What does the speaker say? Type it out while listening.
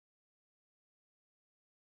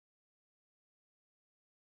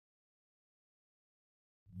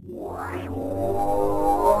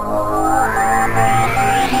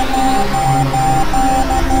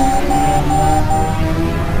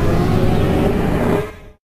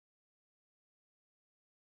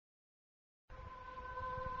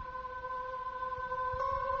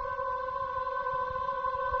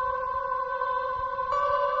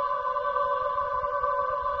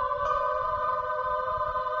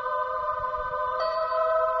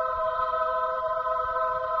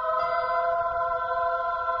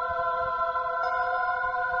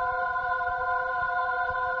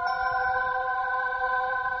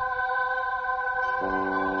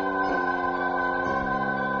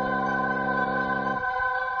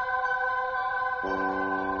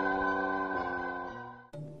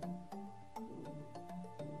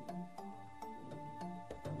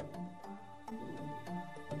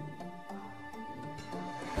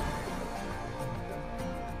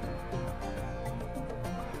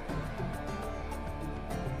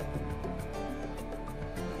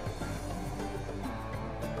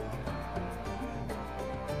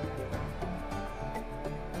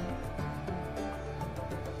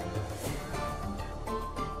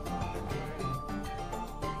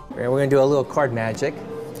We're going to do a little card magic.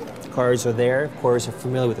 The cards are there. Of course, you're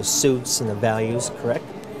familiar with the suits and the values, correct?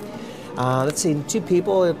 Let's see, two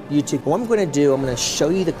people, you two. What I'm going to do, I'm going to show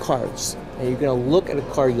you the cards. And you're going to look at a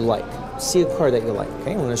card you like. See a card that you like,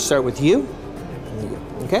 okay? I'm going to start with you and you,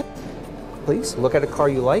 okay? Please, look at a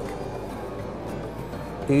card you like.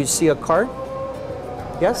 Do you see a card?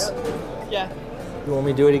 Yes? Yeah. You want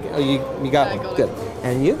me to do it again? Oh, you got one. Good.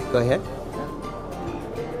 And you? Go ahead.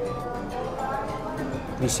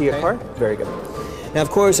 You see a card? Very good. Now,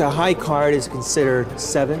 of course, a high card is considered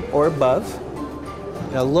 7 or above.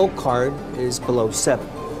 And a low card is below 7.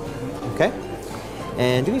 Okay?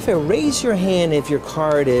 And do me a favor, raise your hand if your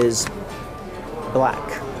card is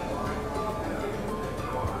black.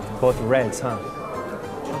 Both reds, huh?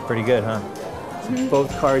 Pretty good, huh? So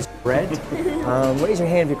both cards red. Raise your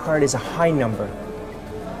hand if your card is a high number.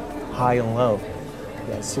 High and low.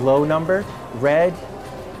 Yes, low number, red.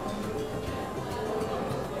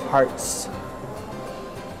 Hearts.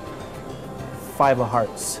 5 of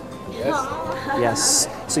hearts. Yes. Yes.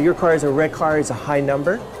 So your card is a red card, is a high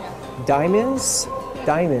number. Diamonds.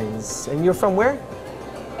 Diamonds. And you're from where?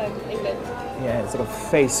 England. Yeah, it's like a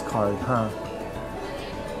face card, huh?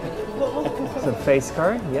 It's a face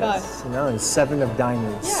card? Yes. No, it's 7 of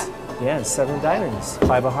diamonds. Yeah. Yeah, 7 of diamonds.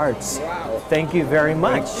 5 of hearts. Wow. Thank you very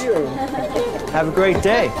much. Thank you. Have a great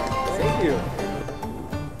day. Thank you.